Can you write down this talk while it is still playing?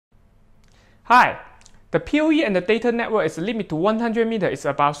Hi, the PoE and the data network is limited to 100 meters, it's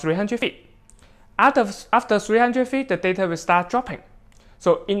about 300 feet. After 300 feet, the data will start dropping.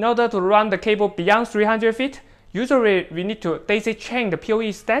 So in order to run the cable beyond 300 feet, usually we need to daisy chain the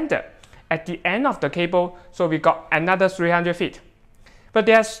PoE standard at the end of the cable, so we got another 300 feet. But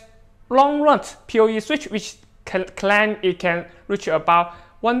there's long-run PoE switch which claim it can reach about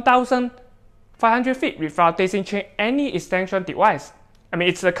 1,500 feet without daisy chain any extension device. I mean,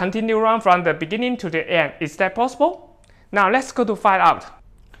 it's a continuous run from the beginning to the end. Is that possible? Now let's go to find out.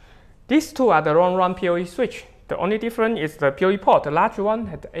 These two are the long-run PoE switch. The only difference is the PoE port. The large one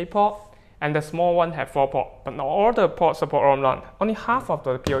has the 8 port and the small one has 4 ports. But not all the ports support long-run. Only half of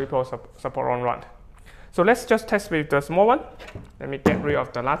the PoE ports support long-run. So let's just test with the small one. Let me get rid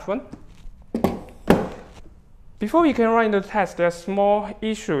of the large one. Before we can run into the test, there's a small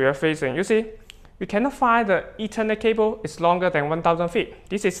issue we are facing. You see, we cannot find the Ethernet cable is longer than 1,000 feet.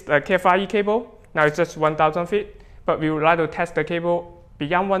 This is the KFIE cable. Now it's just 1,000 feet. But we would like to test the cable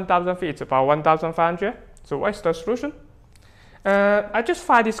beyond 1,000 feet. It's about 1,500. So what's the solution? I just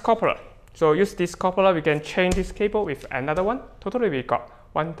find this coupler. So use this coupler, we can change this cable with another one. Totally we got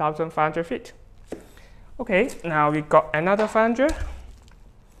 1,500 feet. Okay, now we got another 500.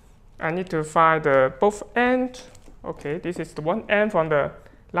 I need to find the both ends. Okay, this is the one end from the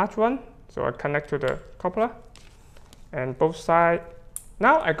large one. So I connect to the coupler and both sides.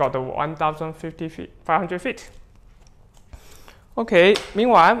 Now I got the 1,050 feet, 500 feet. Okay,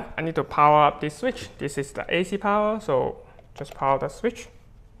 meanwhile, I need to power up this switch. This is the AC power, so just power the switch.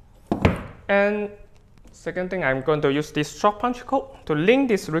 And second thing, I'm going to use this shock punch code to link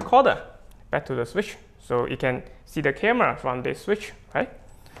this recorder back to the switch so you can see the camera from this switch, right?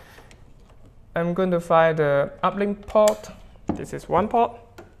 I'm going to find the uplink port. This is one port.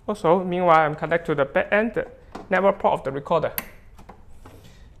 Also, meanwhile, I'm connected to the back end, the network port of the recorder.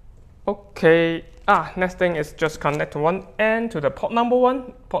 Okay, next thing is just connect one end to the port number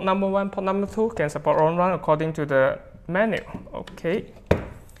 1. Port number 1, port number 2 can support long-run according to the manual. Okay.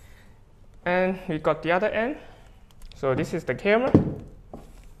 And we got the other end. So this is the camera.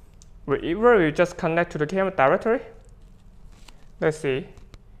 We just connect to the camera directly. Let's see.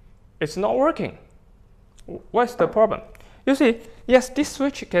 It's not working. What's the problem? You see, yes, this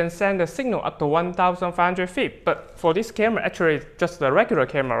switch can send a signal up to 1,500 feet, but for this camera, actually it's just the regular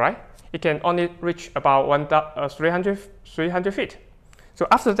camera, right? It can only reach about 300 feet. So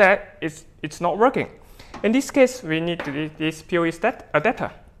after that, it's not working. In this case, we need this PoE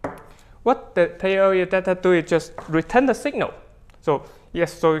adapter. What the PoE adapter do is just return the signal. So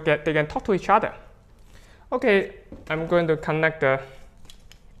yes, so they can talk to each other. Okay, I'm going to connect the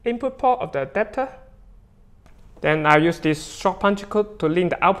input port of the adapter. Then I'll use this shock punch code to link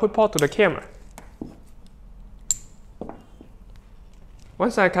the output port to the camera.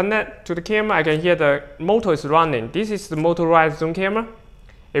 Once I connect to the camera, I can hear the motor is running. This is the motorized zoom camera.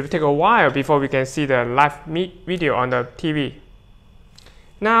 It will take a while before we can see the live video on the TV.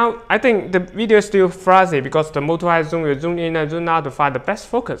 Now, I think the video is still fuzzy because the motorized zoom will zoom in and zoom out to find the best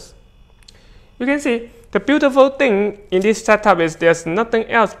focus. You can see the beautiful thing in this setup is there's nothing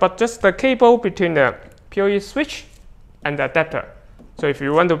else but just the cable between the PoE switch and the adapter. So if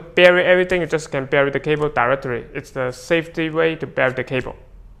you want to bury everything, you just can bury the cable directly. It's the safety way to bury the cable.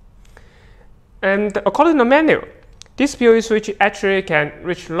 And according to the manual, this PoE switch actually can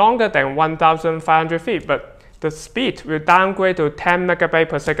reach longer than 1,500 feet, but the speed will downgrade to 10 megabytes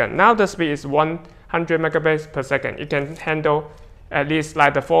per second. Now the speed is 100 megabytes per second. It can handle at least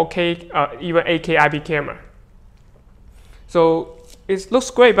like the 4K, even 8K IP camera. So it looks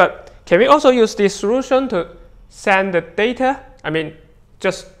great, but can we also use this solution to send the data? I mean,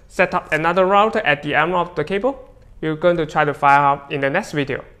 just set up another router at the end of the cable. We're going to try to find out in the next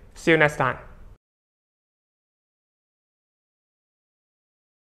video. See you next time.